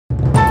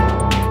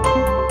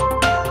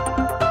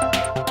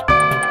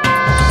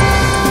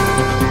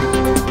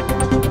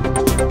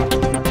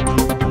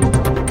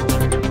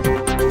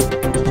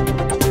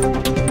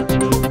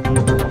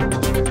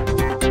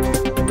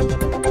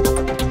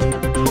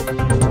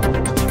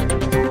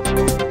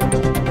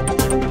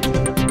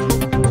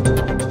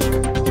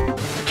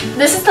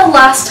This is the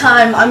last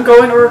time I'm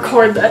going to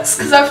record this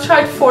because I've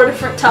tried 4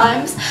 different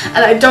times and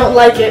I don't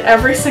like it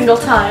every single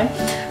time.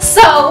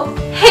 So,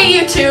 hey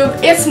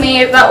YouTube, it's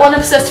me, that one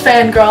obsessed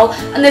fangirl,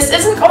 and this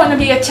isn't going to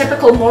be a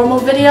typical normal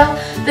video,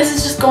 this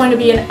is just going to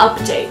be an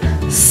update.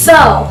 So,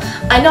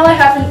 I know I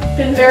haven't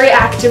been very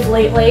active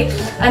lately,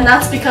 and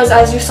that's because,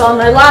 as you saw in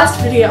my last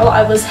video,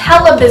 I was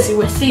hella busy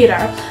with theater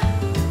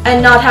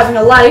and not having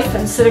a life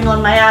and sitting on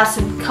my ass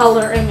and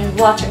coloring and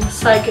watching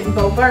Psych and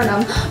Bo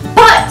Burnham.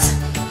 But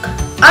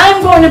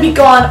I'm going to be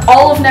gone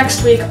all of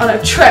next week on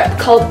a trip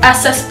called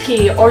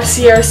SSP, or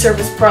Sierra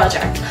Service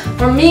Project,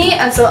 where me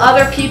and some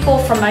other people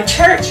from my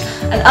church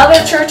and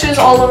other churches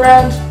all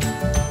around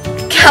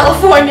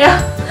California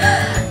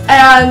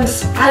and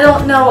I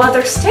don't know,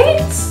 other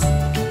states,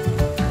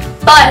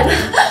 but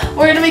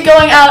we're going to be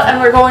going out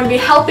and we're going to be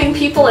helping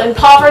people in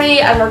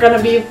poverty and we're going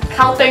to be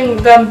helping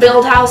them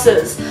build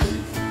houses.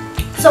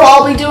 So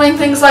I'll be doing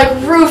things like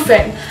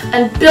roofing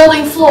and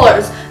building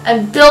floors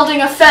and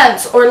building a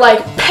fence or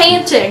like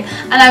painting,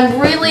 and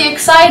I'm really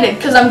excited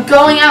because I'm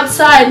going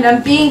outside and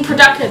I'm being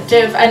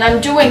productive and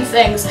I'm doing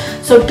things,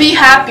 so be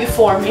happy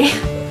for me.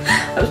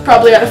 I was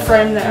probably out of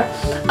frame there.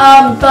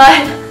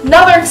 But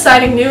another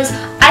exciting news,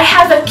 I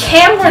have a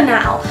camera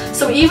now,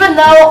 so even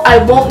though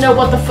I won't know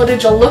what the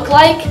footage will look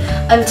like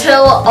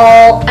until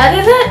I'll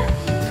edit it,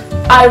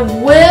 I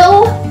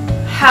will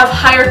have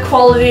higher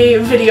quality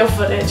video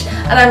footage,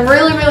 and I'm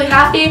really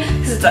happy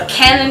because it's a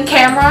Canon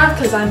camera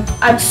because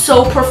I'm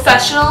so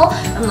professional.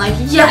 I'm like,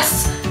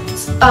 yes.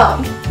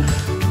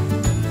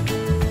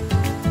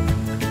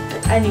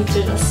 I need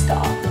to just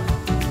stop.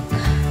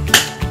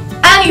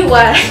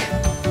 Anyway,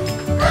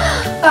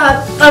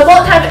 I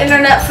won't have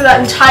internet for that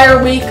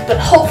entire week, but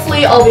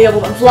hopefully I'll be able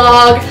to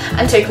vlog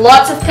and take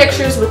lots of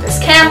pictures with this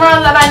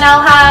camera that I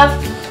now have,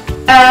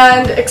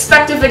 and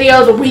expect a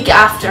video the week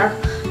after.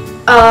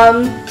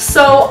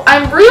 So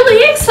I'm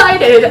really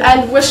excited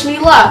and wish me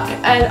luck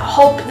and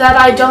hope that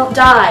I don't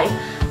die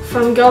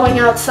from going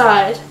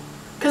outside,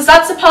 because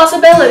that's a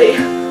possibility.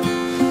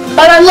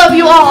 But I love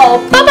you all.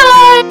 Bye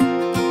bye!